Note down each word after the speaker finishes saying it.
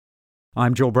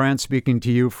I'm Joe Brandt speaking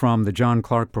to you from the John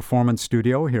Clark Performance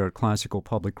Studio here at Classical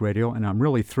Public Radio, and I'm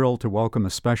really thrilled to welcome a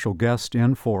special guest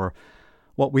in for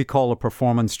what we call a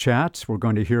performance chat. We're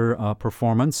going to hear a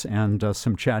performance and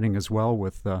some chatting as well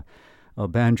with a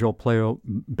banjo player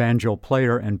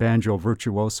and banjo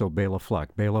virtuoso, Bela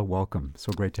Fleck. Bela, welcome.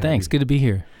 So great to have you. Thanks. Good to be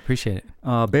here. Appreciate it.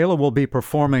 Bela will be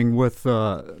performing with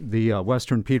the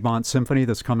Western Piedmont Symphony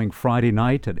this coming Friday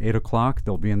night at 8 o'clock.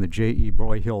 They'll be in the J.E.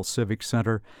 Broyhill Civic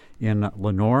Center in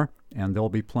Lenoir, and they'll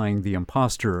be playing the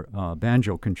Imposter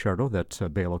Banjo Concerto that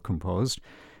Bela composed.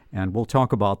 And we'll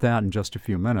talk about that in just a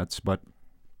few minutes. But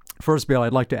first, Bela,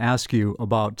 I'd like to ask you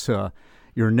about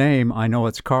your name. I know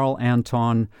it's Carl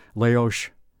Anton Lajos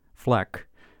Fleck.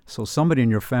 So somebody in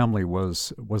your family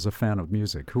was a fan of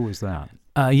music. Who was that?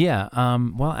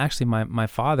 Well, actually, my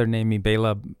father named me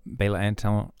Bela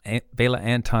Anton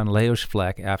Lajos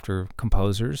Fleck after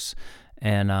composers,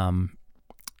 and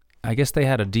I guess they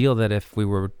had a deal that if we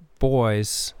were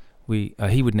boys,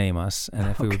 he would name us, and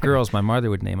if we were girls, my mother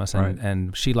would name us,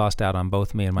 and she lost out on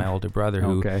both me and my older brother,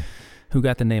 who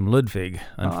got the name Ludwig,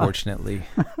 unfortunately.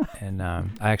 And I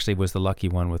actually was the lucky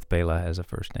one with Bela as a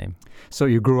first name. So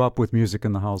you grew up with music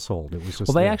in the household. It was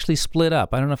just they actually split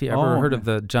up. I don't know if you ever heard of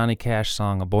the Johnny Cash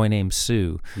song, A Boy Named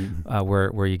Sue,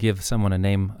 where you give someone a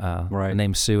name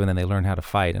Sue, and then they learn how to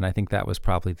fight. And I think that was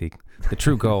probably the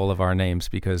true goal of our names,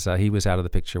 because he was out of the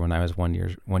picture when I was 1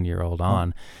 year old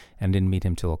on, and didn't meet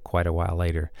him till quite a while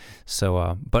later.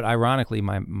 So, but ironically,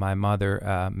 my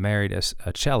mother married a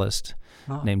cellist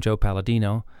named Joe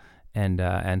Palladino,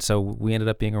 and so we ended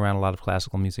up being around a lot of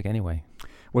classical music anyway.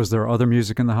 Was there other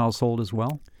music in the household as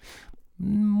well?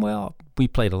 Well, we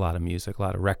played a lot of music, a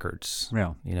lot of records.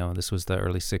 Yeah. You know, this was the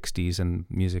early 60s, and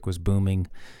music was booming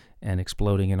and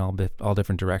exploding in all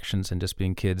different directions, and just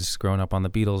being kids growing up on the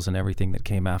Beatles and everything that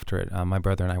came after it. My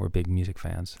brother and I were big music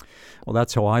fans. Well,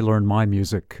 that's how I learned my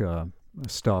music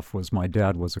stuff. Was my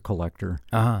dad was a collector,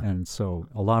 and so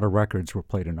a lot of records were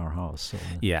played in our house. So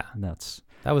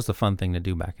that was the fun thing to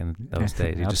do back in those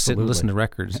days. You just sit and listen to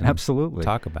records and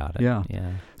talk about it. Yeah.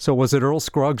 So was it Earl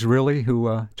Scruggs really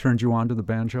who turned you on to the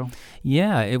banjo?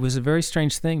 Yeah, it was a very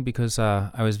strange thing, because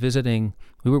I was visiting.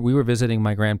 We were visiting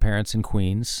my grandparents in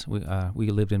Queens. We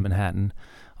lived in Manhattan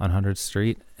on 100th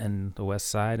Street and the West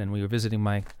Side, and we were visiting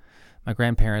my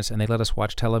grandparents, and they let us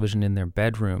watch television in their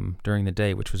bedroom during the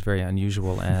day, which was very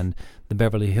unusual, and the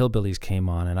Beverly Hillbillies came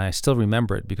on, and I still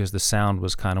remember it because the sound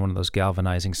was kind of one of those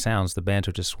galvanizing sounds. The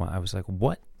banjo just went, I was like,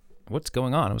 what's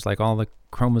going on? It was like all the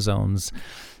chromosomes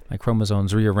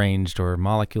rearranged, or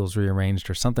molecules rearranged,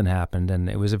 or something happened, and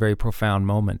it was a very profound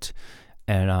moment.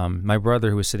 And my brother,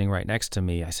 who was sitting right next to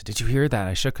me, I said, "Did you hear that?"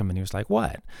 I shook him, and he was like,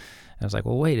 "What?" And I was like,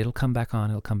 "Well, wait, it'll come back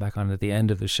on. And at the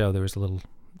end of the show, there was a little,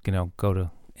 go to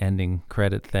ending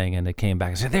credit thing, and it came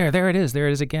back. I said, there it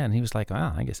is again. He was like,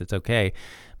 "Oh, I guess it's okay."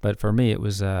 But for me, it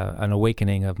was an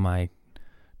awakening of my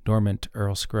dormant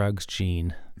Earl Scruggs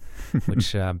gene,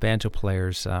 which banjo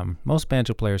players, most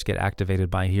banjo players get activated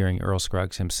by hearing Earl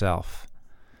Scruggs himself.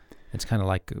 It's kind of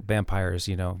like vampires,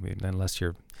 unless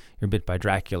you're bit by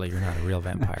Dracula, you're not a real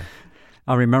vampire.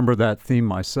 I remember that theme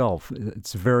myself.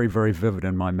 It's very, very vivid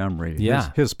in my memory. Yeah.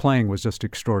 His playing was just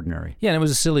extraordinary. Yeah, and it was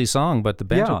a silly song, but the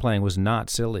banjo playing was not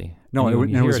silly. No, you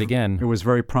hear it again. It was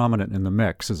very prominent in the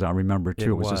mix, as I remember,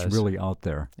 too. It was just really out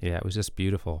there. Yeah, it was just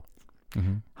beautiful.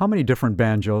 Mm-hmm. How many different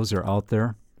banjos are out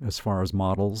there as far as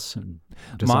models and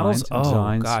designs?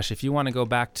 Gosh, if you want to go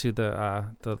back to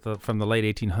the from the late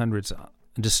 1800s,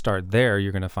 just start there,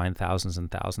 you're going to find thousands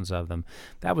and thousands of them.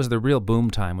 That was the real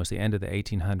boom time, was the end of the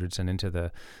 1800s and into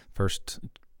the first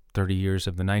 30 years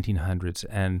of the 1900s.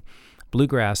 And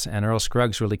bluegrass and Earl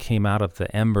Scruggs really came out of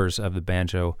the embers of the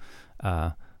banjo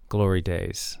glory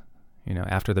days,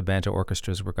 after the banjo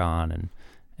orchestras were gone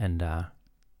and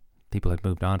people had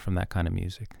moved on from that kind of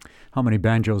music. How many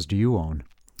banjos do you own?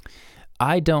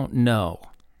 I don't know.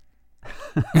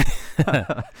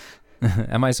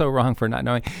 Am I so wrong for not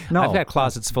knowing? No. I've got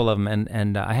closets full of them,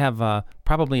 and I have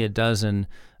probably a dozen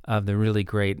of the really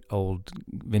great old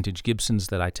vintage Gibsons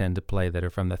that I tend to play that are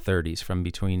from the 30s, from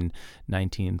between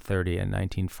 1930 and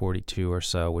 1942 or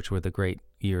so, which were the great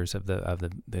years of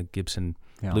the Gibson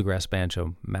bluegrass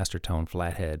banjo master tone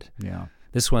flathead. Yeah.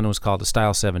 This one was called a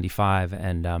Style 75,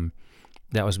 and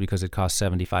that was because it cost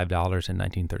 $75 in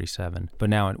 1937. But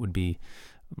now it would be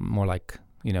more like,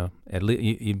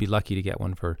 you'd be lucky to get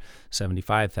one for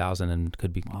 $75,000, and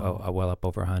could be well up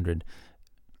over 100.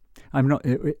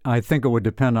 I think it would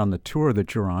depend on the tour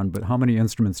that you're on, but how many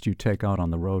instruments do you take out on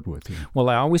the road with you? Well,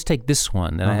 I always take this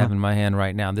one that I have in my hand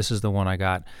right now. This is the one I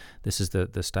got. This is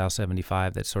the Style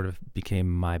 75 that sort of became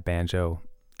my banjo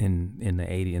in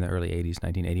the early 80s,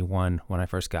 1981, when I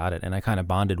first got it, and I kind of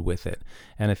bonded with it.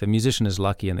 And if a musician is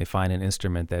lucky and they find an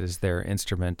instrument that is their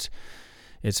instrument,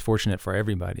 it's fortunate for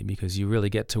everybody, because you really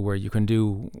get to where you can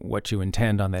do what you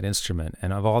intend on that instrument.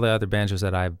 And of all the other banjos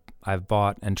that I've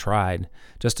bought and tried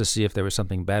just to see if there was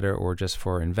something better or just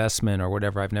for investment or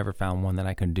whatever, I've never found one that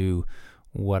I can do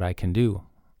what I can do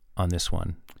on this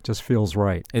one. Just feels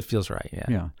right. It feels right, yeah.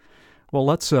 Yeah. Well,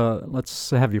 let's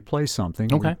have you play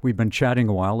something. Okay. We've been chatting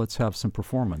a while. Let's have some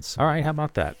performance. All right, how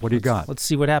about that? What do you got? Let's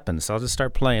see what happens. I'll just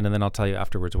start playing, and then I'll tell you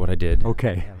afterwards what I did.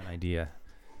 Okay. I have an idea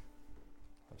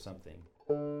of something.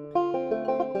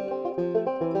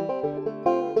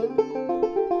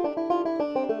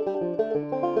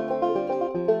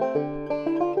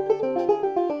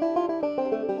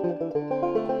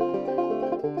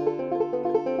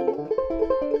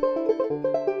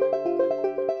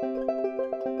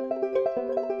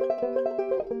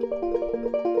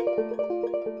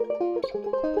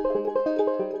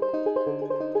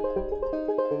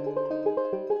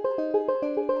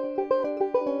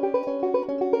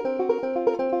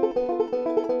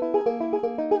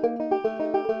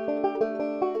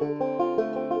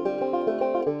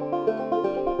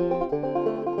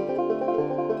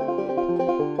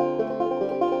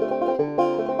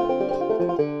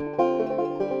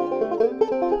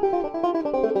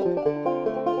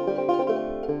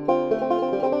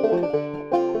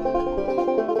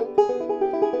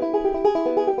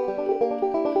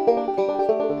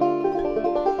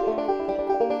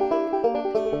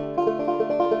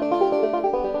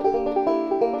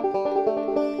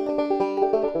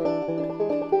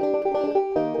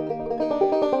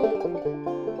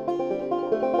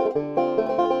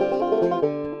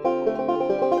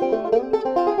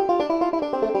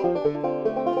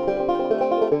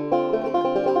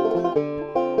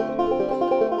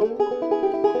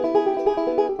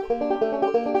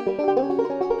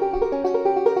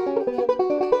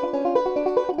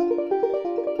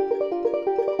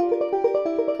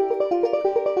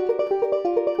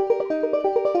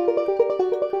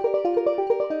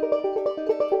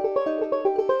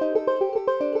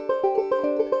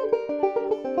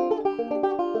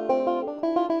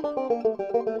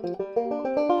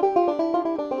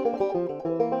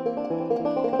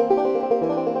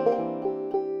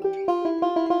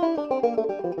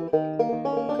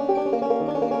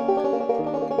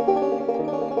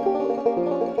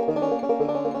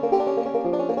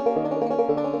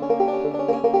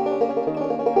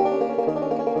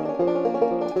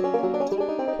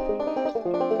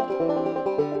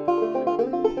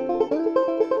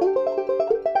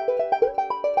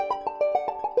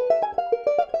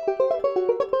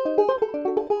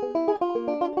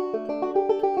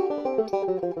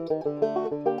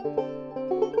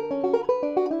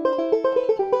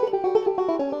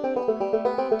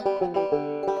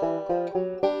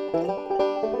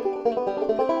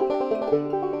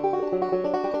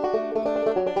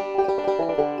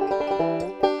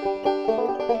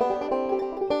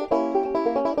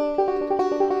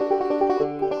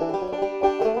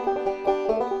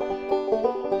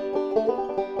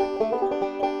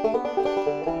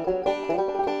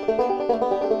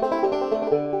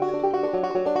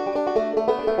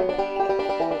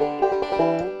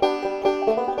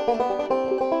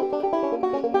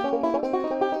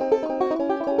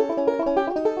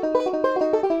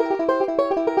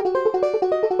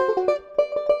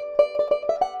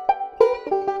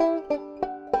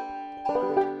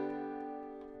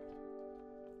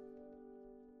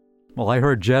 Well, I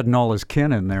heard Jed and all his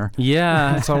kin in there.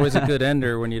 Yeah, it's always a good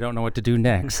ender when you don't know what to do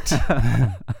next.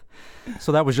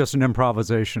 So that was just an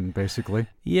improvisation, basically.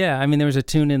 Yeah, I mean, there was a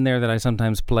tune in there that I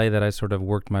sometimes play that I sort of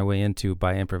worked my way into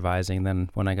by improvising. Then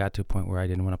when I got to a point where I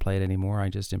didn't want to play it anymore, I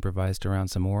just improvised around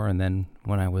some more. And then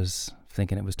when I was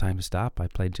thinking it was time to stop, I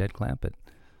played Jed Clampett.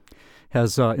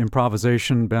 Has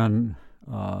improvisation been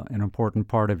an important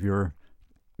part of your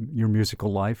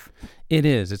musical life? It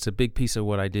is. It's a big piece of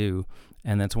what I do.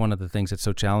 And that's one of the things that's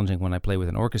so challenging when I play with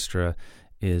an orchestra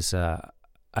is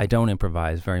I don't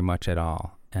improvise very much at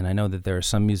all. And I know that there are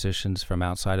some musicians from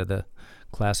outside of the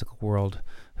classical world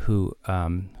who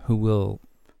will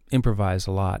improvise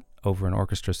a lot over an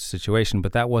orchestra situation,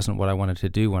 but that wasn't what I wanted to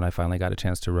do when I finally got a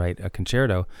chance to write a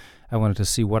concerto. I wanted to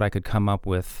see what I could come up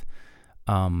with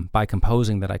by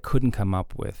composing that I couldn't come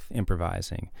up with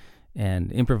improvising.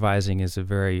 And improvising is a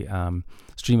very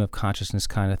stream of consciousness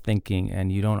kind of thinking,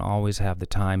 and you don't always have the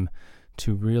time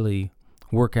to really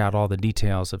work out all the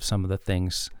details of some of the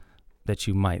things that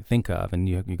you might think of, and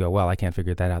you go, well, I can't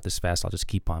figure that out this fast, I'll just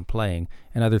keep on playing.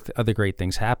 And other great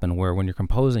things happen where when you're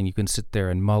composing, you can sit there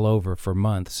and mull over for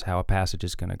months how a passage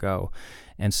is going to go.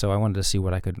 And so I wanted to see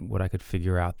what I could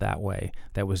figure out that way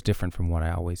that was different from what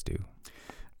I always do.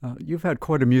 You've had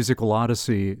quite a musical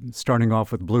odyssey, starting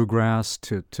off with bluegrass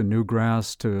to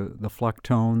newgrass to the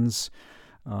Flecktones,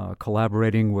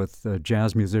 collaborating with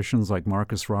jazz musicians like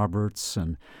Marcus Roberts,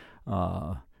 and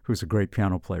who's a great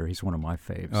piano player. He's one of my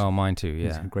faves. Oh, mine too,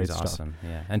 yeah. Great He's stuff. Awesome,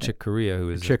 yeah. And Chick Corea,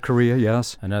 who is Chick Corea,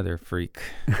 yes. another freak.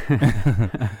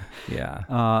 Yeah.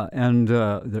 And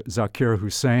Zakir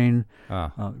Hussain,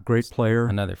 great player.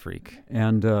 Another freak.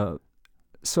 And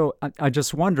so I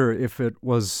just wonder if it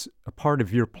was a part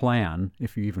of your plan,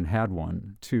 if you even had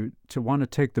one, to want to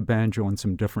take the banjo in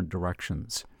some different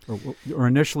directions. Or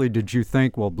initially, did you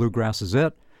think, well, bluegrass is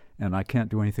it, and I can't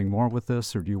do anything more with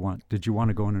this, or did you want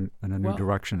to go in a new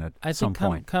direction at some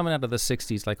point? I think coming out of the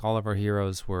 60s, like all of our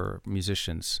heroes were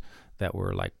musicians that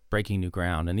were like breaking new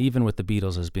ground. And even with the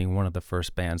Beatles as being one of the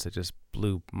first bands that just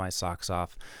blew my socks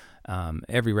off,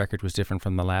 every record was different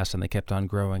from the last, and they kept on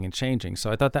growing and changing.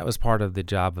 So I thought that was part of the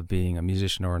job of being a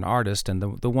musician or an artist. And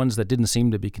the ones that didn't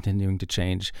seem to be continuing to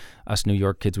change, us New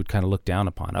York kids would kind of look down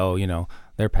upon. Oh,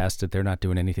 they're past it. They're not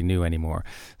doing anything new anymore.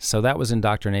 So that was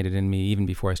indoctrinated in me even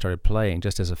before I started playing,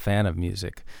 just as a fan of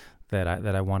music, that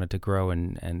I wanted to grow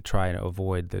and try to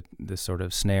avoid the sort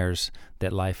of snares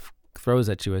that life throws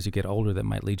at you as you get older that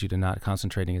might lead you to not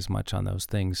concentrating as much on those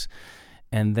things.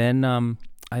 And then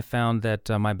I found that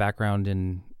my background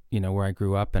in, where I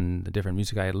grew up and the different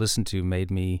music I had listened to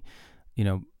made me,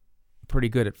 pretty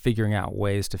good at figuring out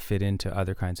ways to fit into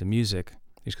other kinds of music,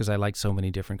 just because I liked so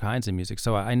many different kinds of music.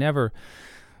 So I never,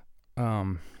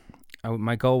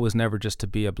 my goal was never just to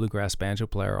be a bluegrass banjo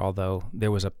player, although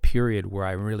there was a period where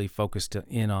I really focused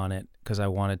in on it because I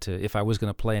wanted to, if I was going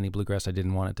to play any bluegrass, I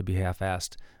didn't want it to be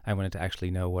half-assed. I wanted to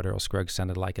actually know what Earl Scruggs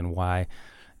sounded like and why,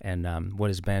 and what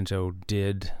his banjo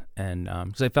did. And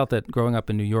because I felt that growing up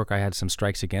in New York, I had some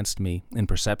strikes against me in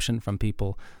perception from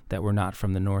people that were not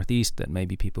from the Northeast, that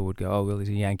maybe people would go, oh, well, he's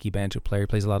a Yankee banjo player,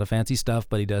 plays a lot of fancy stuff,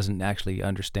 but he doesn't actually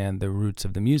understand the roots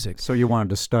of the music. So you wanted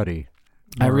to study?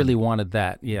 I really wanted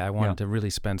that. Yeah, I wanted to really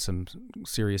spend some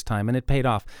serious time, and it paid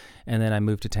off. And then I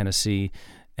moved to Tennessee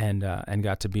and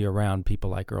got to be around people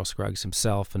like Earl Scruggs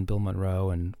himself and Bill Monroe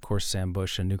and, of course, Sam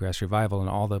Bush and Newgrass Revival and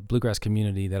all the bluegrass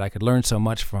community that I could learn so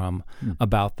much from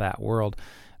about that world.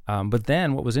 But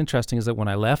then what was interesting is that when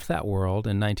I left that world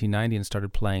in 1990 and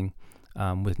started playing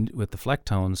with the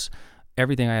Flecktones,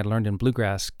 everything I had learned in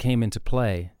bluegrass came into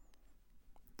play,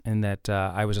 and that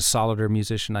I was a solider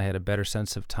musician. I had a better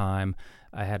sense of time.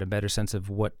 I had a better sense of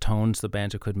what tones the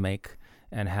banjo could make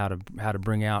and how to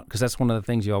bring out, because that's one of the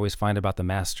things you always find about the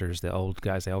masters, the old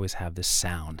guys, they always have this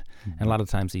sound. And a lot of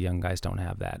times the young guys don't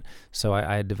have that. So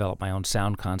I had developed my own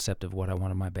sound concept of what I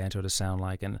wanted my banjo to sound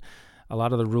like. And a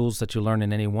lot of the rules that you learn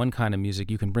in any one kind of music,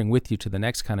 you can bring with you to the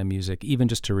next kind of music, even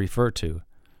just to refer to.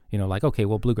 Like, okay,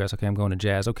 well, bluegrass, okay, I'm going to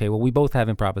jazz. Okay, well, we both have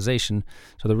improvisation.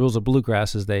 So the rules of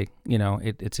bluegrass is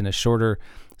it's in a shorter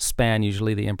span,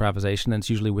 usually, the improvisation, and it's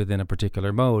usually within a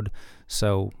particular mode.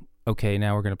 So, okay,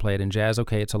 now we're going to play it in jazz.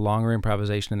 Okay, it's a longer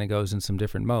improvisation and it goes in some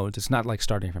different modes. It's not like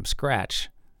starting from scratch.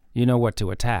 You know what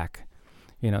to attack.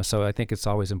 So I think it's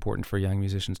always important for young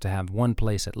musicians to have one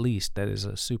place at least that is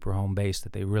a super home base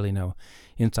that they really know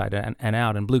inside and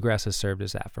out, and bluegrass has served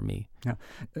as that for me. Yeah.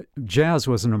 Jazz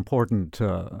was an important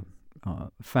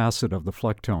facet of the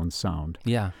Flecktone sound.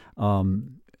 Yeah.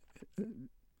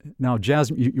 Now,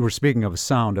 jazz, you were speaking of a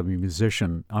sound of a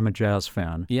musician. I'm a jazz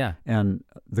fan. Yeah. And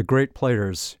the great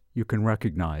players you can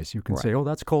recognize. You can say, oh,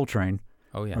 that's Coltrane.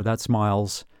 Oh, yeah. Or that's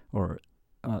Miles.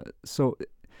 So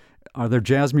are there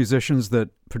jazz musicians that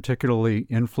particularly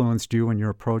influenced you in your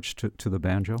approach to the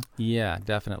banjo? Yeah,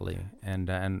 definitely. And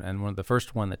one of the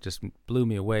first one that just blew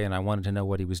me away, and I wanted to know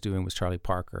what he was doing, was Charlie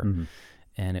Parker. Mm-hmm.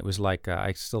 And it was like,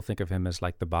 I still think of him as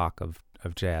like the Bach of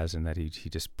jazz, in that he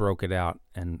just broke it out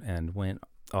and went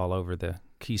all over the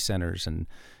key centers and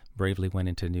bravely went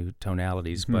into new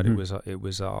tonalities. But it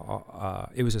was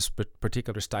a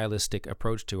particular stylistic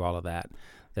approach to all of that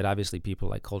obviously people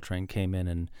like Coltrane came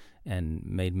in and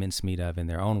made mincemeat of in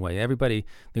their own way.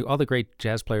 All the great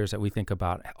jazz players that we think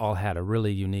about all had a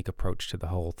really unique approach to the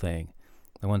whole thing.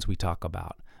 The ones we talk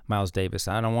about. Miles Davis,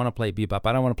 I don't want to play bebop.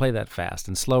 I don't want to play that fast,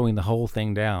 and slowing the whole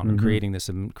thing down and creating this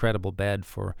incredible bed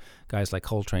for guys like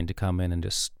Coltrane to come in and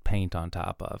just paint on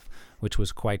top of, which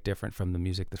was quite different from the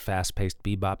music, the fast-paced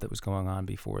bebop that was going on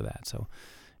before that. So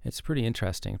it's pretty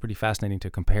interesting, pretty fascinating to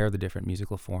compare the different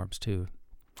musical forms too.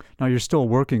 Now, you're still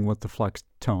working with the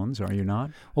Flecktones, are you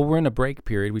not? Well, we're in a break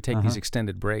period. We take Uh-huh. these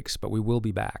extended breaks, but we will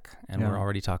be back. And Yeah. we're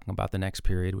already talking about the next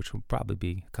period, which will probably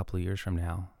be a couple of years from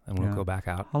now. And we'll Yeah. go back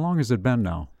out. How long has it been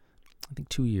now I think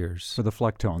 2 years. for the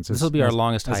Flecktones? This will be our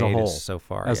longest as a hiatus whole. so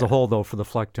far. As yeah. a whole, though, for the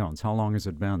Flecktones, how long has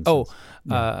it been? Oh,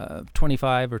 since-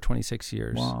 25 or 26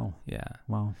 years. Wow. Yeah.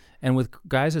 Wow. And with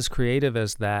guys as creative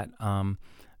as that,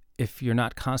 if we're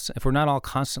not all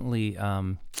constantly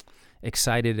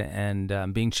excited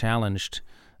and being challenged,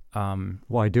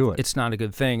 Why do it? it's not a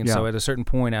good thing. And so at a certain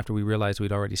point, after we realized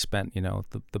we'd already spent,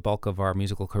 the bulk of our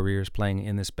musical careers playing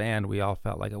in this band, we all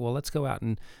felt like, well, let's go out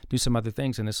and do some other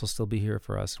things, and this will still be here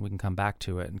for us, and we can come back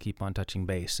to it and keep on touching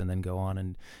base, and then go on,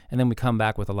 and then we come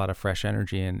back with a lot of fresh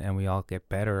energy, and we all get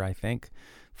better, I think,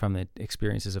 from the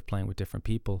experiences of playing with different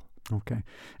people. Okay.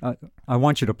 I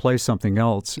want you to play something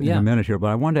else in Yeah. a minute here, but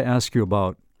I wanted to ask you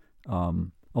about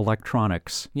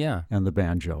electronics Yeah. and the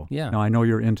banjo. Yeah. Now, I know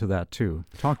you're into that, too.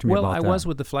 Talk to me Well, about that. I was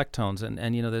with the Flecktones, and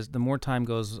the more time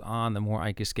goes on, the more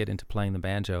I just get into playing the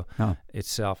banjo Huh.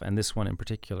 itself, and this one in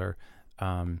particular.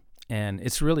 And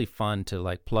it's really fun to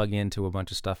like plug into a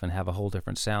bunch of stuff and have a whole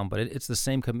different sound, but it's the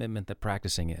same commitment that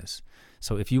practicing is.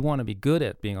 So if you want to be good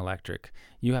at being electric,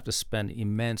 you have to spend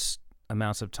immense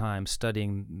amounts of time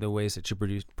studying the ways that you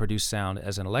produce sound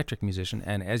as an electric musician,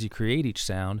 and as you create each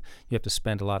sound, you have to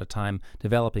spend a lot of time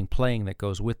developing playing that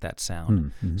goes with that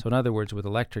sound. Mm-hmm. So in other words, with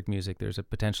electric music, there's a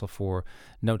potential for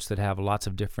notes that have lots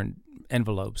of different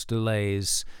envelopes,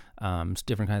 delays,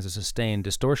 different kinds of sustain,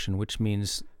 distortion, which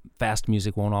means fast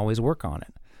music won't always work on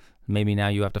it. Maybe now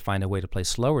you have to find a way to play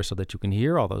slower so that you can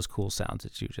hear all those cool sounds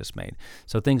that you just made.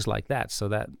 So things like that. So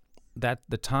that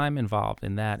the time involved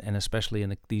in that, and especially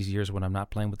in these years when I'm not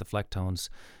playing with the Flecktones,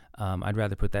 I'd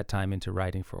rather put that time into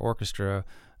writing for orchestra,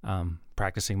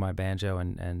 practicing my banjo,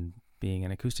 and being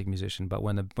an acoustic musician. But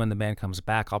when the band comes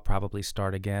back, I'll probably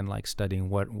start again, like studying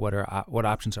what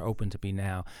options are open to me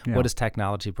now. Yeah. What has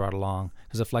technology brought along?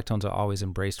 Because the Flecktones have always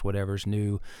embraced whatever's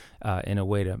new in a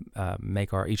way to make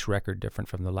each record different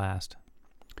from the last.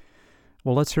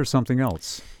 Well, let's hear something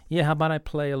else. Yeah, how about I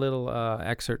play a little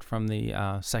excerpt from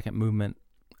the second movement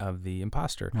of The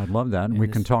Imposter? I'd love that. And we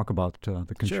can talk about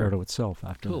the concerto Sure. itself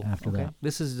after Cool. after Okay. that.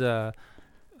 This is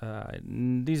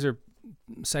these are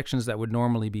sections that would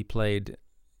normally be played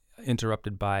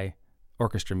interrupted by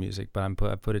orchestra music, but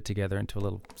I put it together into a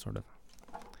little sort of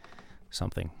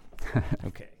something.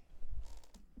 Okay.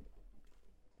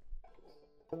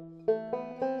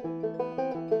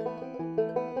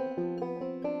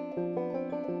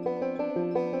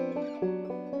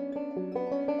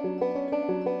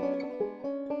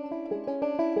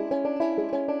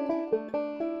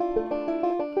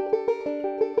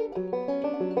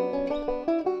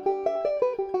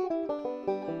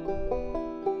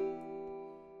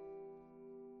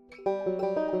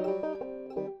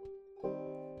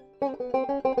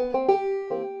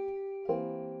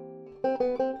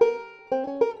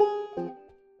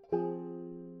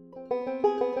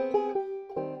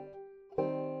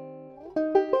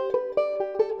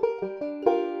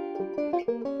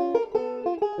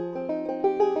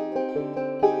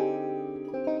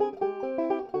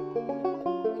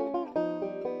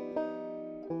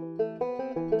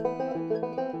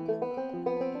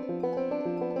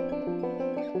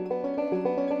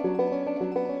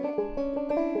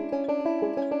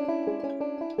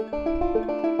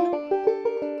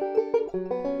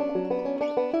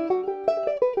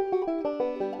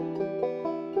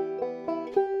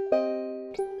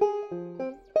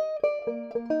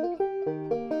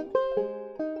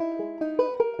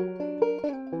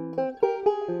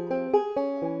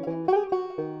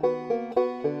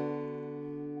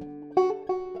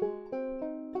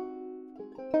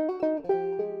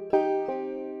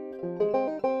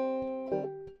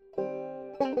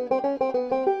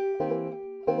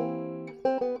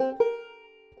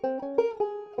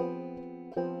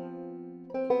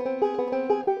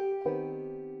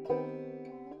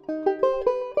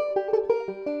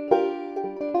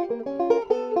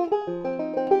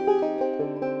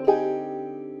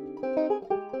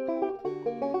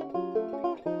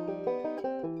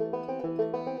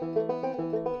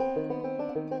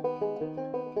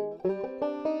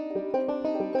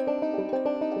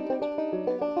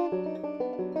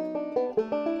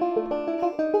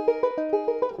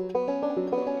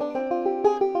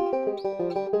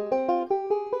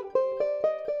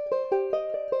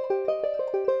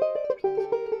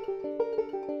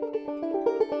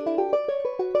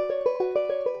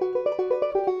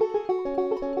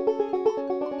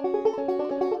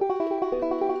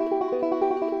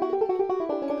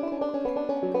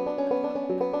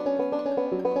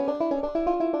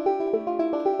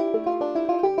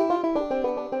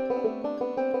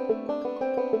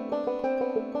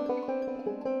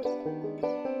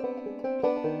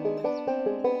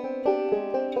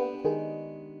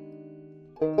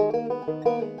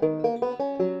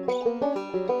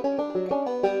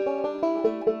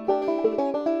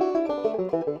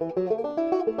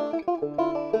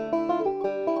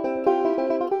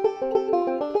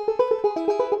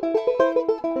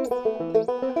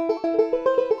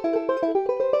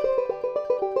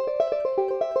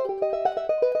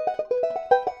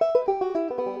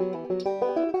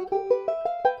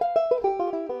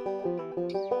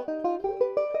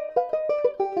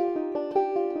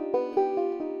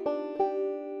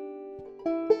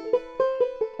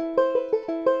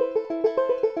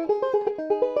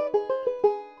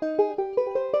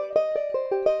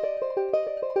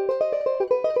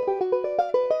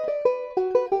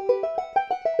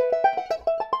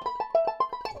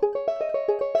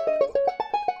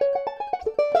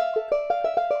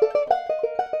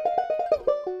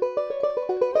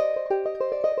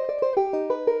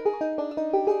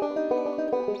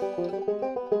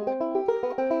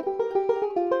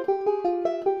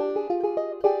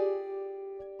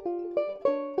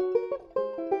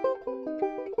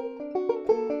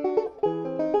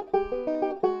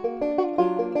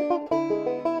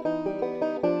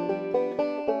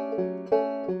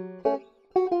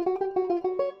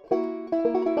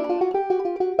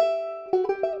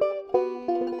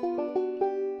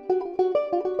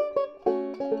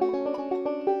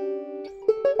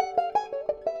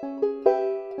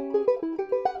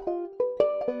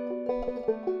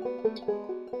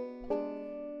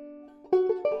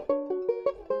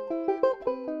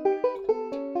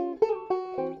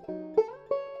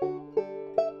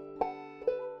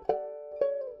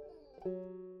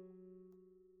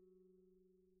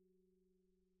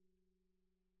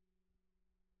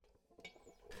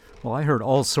 Well, I heard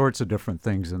all sorts of different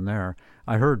things in there.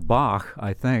 I heard Bach,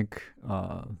 I think.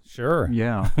 Sure.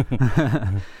 Yeah.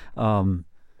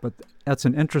 But that's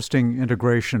an interesting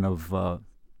integration of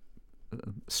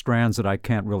strands that I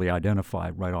can't really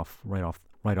identify right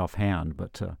offhand.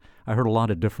 But I heard a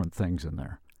lot of different things in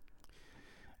there.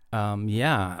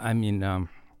 Yeah, I mean,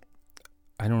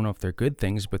 I don't know if they're good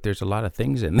things, but there's a lot of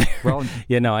things in there. Well,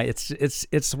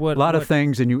 it's what a lot of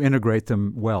things, and you integrate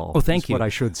them well. Oh, thank you. What I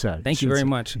should say. Thank you very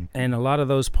much. And a lot of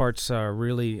those parts are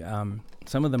really,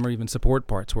 some of them are even support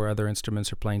parts where other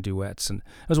instruments are playing duets. And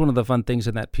that was one of the fun things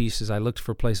in that piece is I looked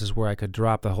for places where I could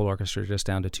drop the whole orchestra just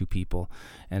down to two people.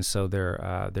 And so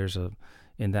there's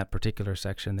in that particular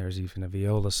section, there's even a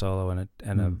viola solo and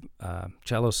a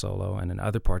cello solo, and in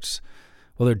other parts,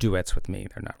 well, they're duets with me.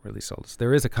 They're not really solos.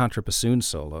 There is a contrabassoon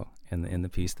solo in the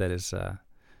piece that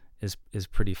is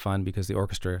pretty fun because the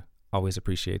orchestra always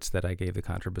appreciates that I gave the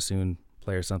contrabassoon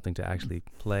player something to actually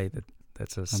play.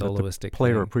 That's a soloistic. The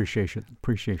player thing.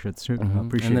 appreciates it too.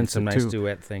 And then some nice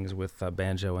duet things with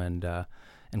banjo and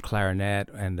clarinet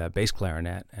and bass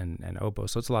clarinet and oboe.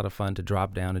 So it's a lot of fun to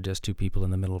drop down to just two people in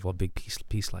the middle of a big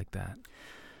piece like that.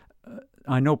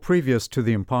 I know previous to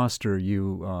The Imposter,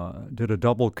 you did a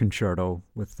double concerto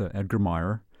with Edgar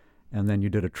Meyer, and then you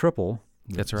did a triple.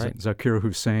 That's right. Zakir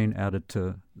Hussain added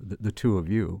to the two of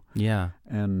you. Yeah.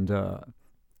 And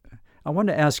I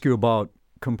wanted to ask you about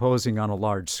composing on a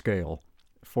large scale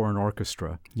for an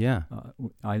orchestra. Yeah.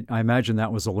 I imagine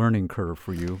that was a learning curve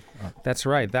for you. That's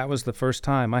right. That was the first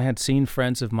time. I had seen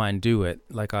friends of mine do it.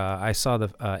 Like I saw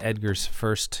the Edgar's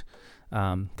first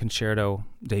concerto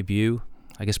debut,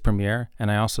 I guess premiere, and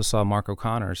I also saw Mark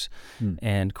O'Connor's.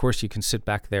 And of course you can sit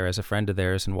back there as a friend of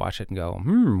theirs and watch it and go,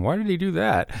 why did he do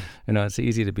that? You know, it's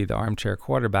easy to be the armchair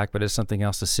quarterback, but it's something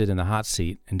else to sit in the hot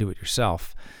seat and do it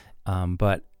yourself.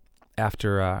 But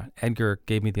after Edgar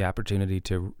gave me the opportunity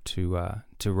to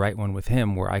write one with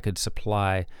him where I could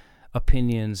supply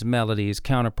opinions, melodies,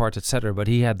 counterparts, etc., but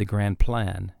he had the grand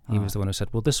plan. He was the one who said,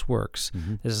 well, this works.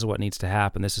 This is what needs to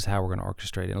happen. This is how we're going to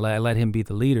orchestrate it. And I let him be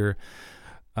the leader,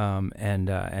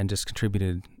 and just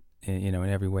contributed, in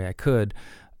every way I could.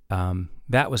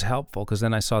 That was helpful because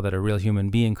then I saw that a real human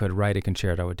being could write a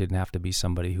concerto. It didn't have to be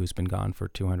somebody who's been gone for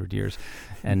 200 years,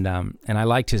 and I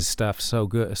liked his stuff so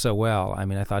well. I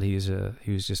mean, I thought he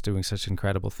was just doing such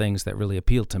incredible things that really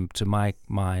appealed to my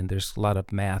mind. There's a lot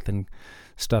of math and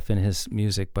stuff in his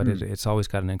music, but it's always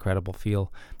got an incredible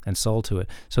feel and soul to it.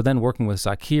 So then working with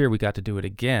Zakir, we got to do it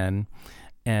again.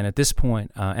 And at this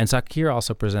point, and Zakir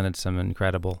also presented some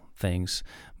incredible things,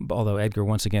 although Edgar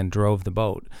once again drove the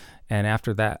boat. And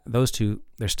after that, those two,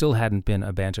 there still hadn't been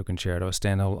a banjo concerto, a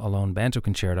stand-alone banjo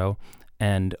concerto.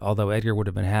 And although Edgar would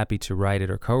have been happy to write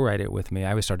it or co-write it with me,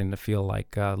 I was starting to feel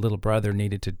like little brother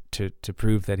needed to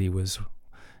prove that he was,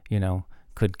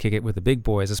 could kick it with the big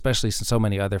boys, especially since so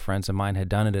many other friends of mine had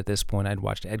done it at this point. I'd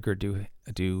watched Edgar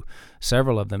do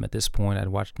several of them at this point. I'd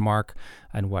watched Mark.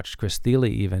 I'd watched Chris Thiele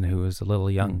even, who was a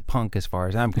little young punk as far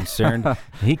as I'm concerned.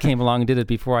 He came along and did it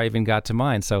before I even got to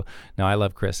mine. So no, I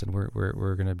love Chris, and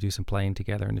we're going to do some playing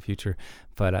together in the future.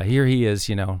 But here he is,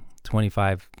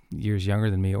 25 years younger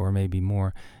than me, or maybe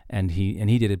more, and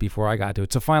he did it before I got to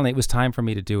it. So finally, it was time for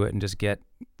me to do it and just get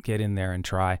in there and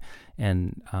try.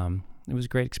 And it was a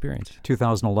great experience.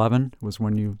 2011 was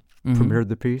when you premiered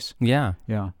the piece? Yeah.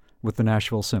 Yeah, with the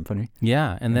Nashville Symphony.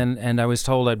 Yeah, and I was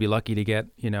told I'd be lucky to get,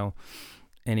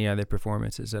 any other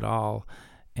performances at all.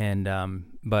 And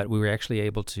but we were actually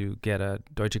able to get a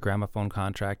Deutsche Grammophon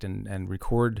contract and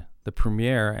record the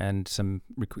premiere, and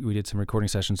we did some recording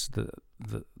sessions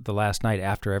the last night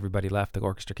after everybody left. The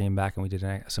orchestra came back and we did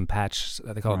some patch.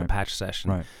 They call it the patch session.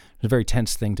 Right. It's a very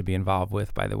tense thing to be involved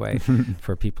with, by the way,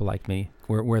 for people like me,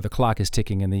 where the clock is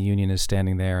ticking and the union is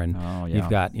standing there, and you've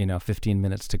got 15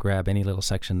 minutes to grab any little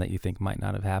section that you think might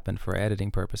not have happened for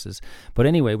editing purposes. But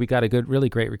anyway, we got a really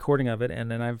great recording of it, and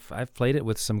then I've played it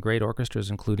with some great orchestras,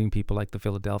 including people like the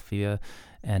Philadelphia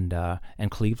and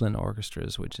Cleveland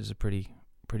orchestras, which is a pretty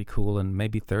cool, and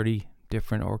maybe 30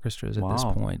 different orchestras at this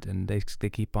point, and they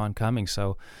keep on coming.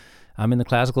 So I'm in the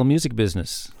classical music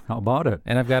business. How about it?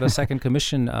 And I've got a second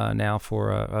commission now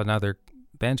for another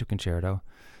banjo concerto,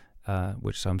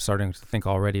 which I'm starting to think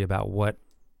already about what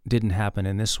didn't happen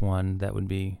in this one that would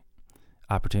be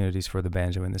opportunities for the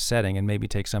banjo in this setting, and maybe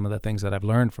take some of the things that I've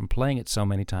learned from playing it so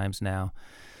many times now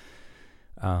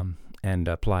and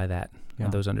apply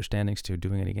and those understandings to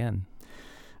doing it again.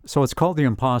 So it's called The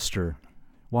Imposter.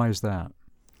 Why is that?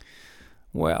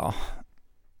 Well,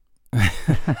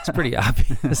 It's pretty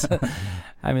obvious.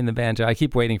 I'm in the banjo. I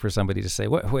keep waiting for somebody to say,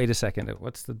 wait a second,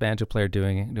 what's the banjo player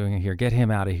doing here? Get him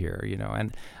out of here,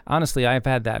 And honestly, I've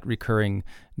had that recurring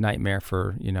nightmare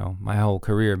for, my whole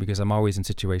career, because I'm always in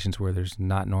situations where there's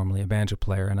not normally a banjo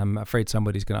player, and I'm afraid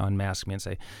somebody's going to unmask me and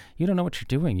say, you don't know what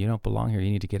you're doing. You don't belong here.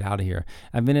 You need to get out of here.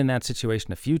 I've been in that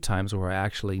situation a few times where I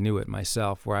actually knew it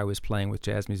myself, where I was playing with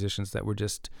jazz musicians that were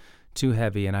just too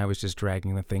heavy, and I was just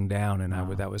dragging the thing down, and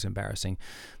that was embarrassing.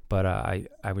 But I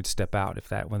would step out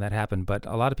when that happened. But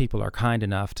a lot of people are kind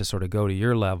enough to sort of go to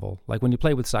your level. Like when you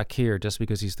play with Zakir, just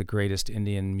because he's the greatest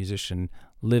Indian musician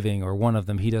living, or one of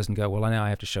them, he doesn't go, well, now I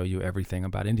have to show you everything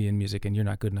about Indian music, and you're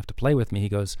not good enough to play with me. He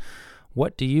goes,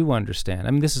 what do you understand?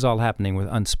 I mean, this is all happening with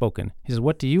unspoken. He says,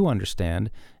 what do you understand,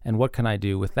 and what can I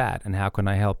do with that, and how can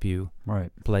I help you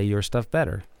play your stuff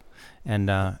better? And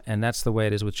that's the way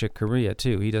it is with Chick Corea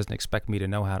too. He doesn't expect me to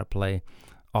know how to play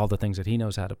all the things that he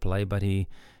knows how to play, but he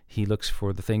looks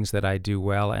for the things that I do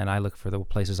well, and I look for the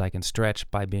places I can stretch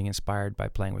by being inspired by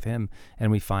playing with him,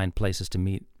 and we find places to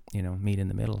meet in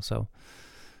the middle. So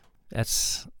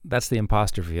that's the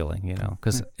imposter feeling,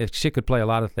 because if Chick could play a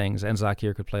lot of things, and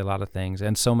Zakir could play a lot of things,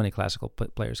 and so many classical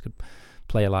players could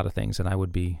play a lot of things, and I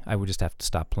would just have to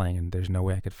stop playing, and there's no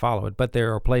way I could follow it. But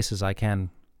there are places I can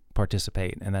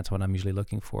participate, and that's what I'm usually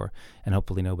looking for, and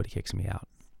hopefully nobody kicks me out.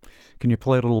 Can you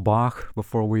play a little Bach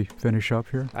before we finish up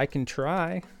here? I can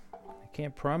try. I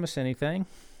can't promise anything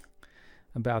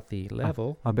about the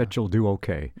level. I bet you'll do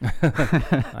okay.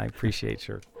 I appreciate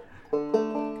your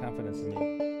confidence in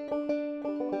me.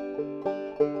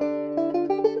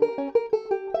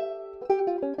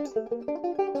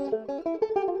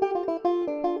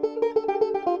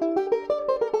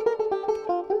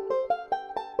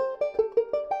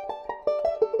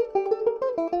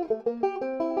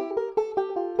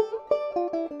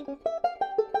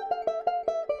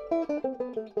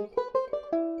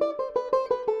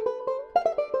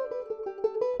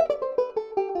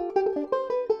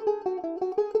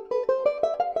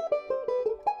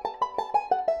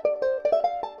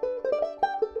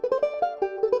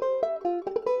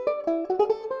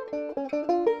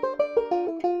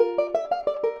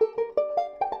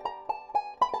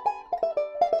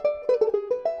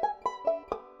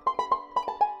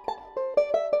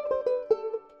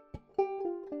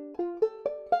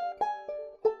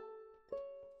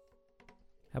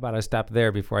 How about I stop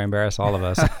there before I embarrass all of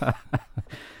us?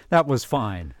 That was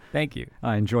fine. Thank you.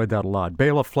 I enjoyed that a lot.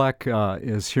 Bela Fleck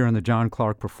is here in the John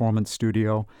Clark Performance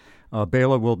Studio.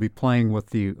 Bela will be playing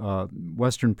with the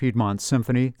Western Piedmont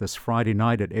Symphony this Friday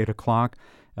night at 8 o'clock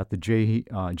at the J.E.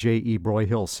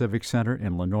 Broyhill Civic Center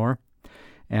in Lenoir.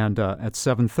 And at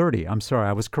 7:30, I'm sorry,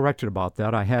 I was corrected about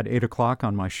that. I had 8 o'clock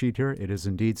on my sheet here. It is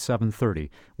indeed 7:30.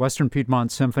 Western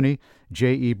Piedmont Symphony,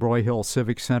 J.E. Broyhill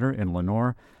Civic Center in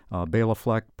Lenoir. Bela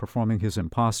Fleck performing his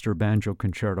Imposter Banjo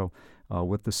Concerto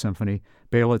with the symphony.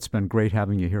 Bela, it's been great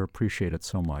having you here. Appreciate it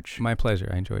so much. My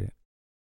pleasure. I enjoyed it.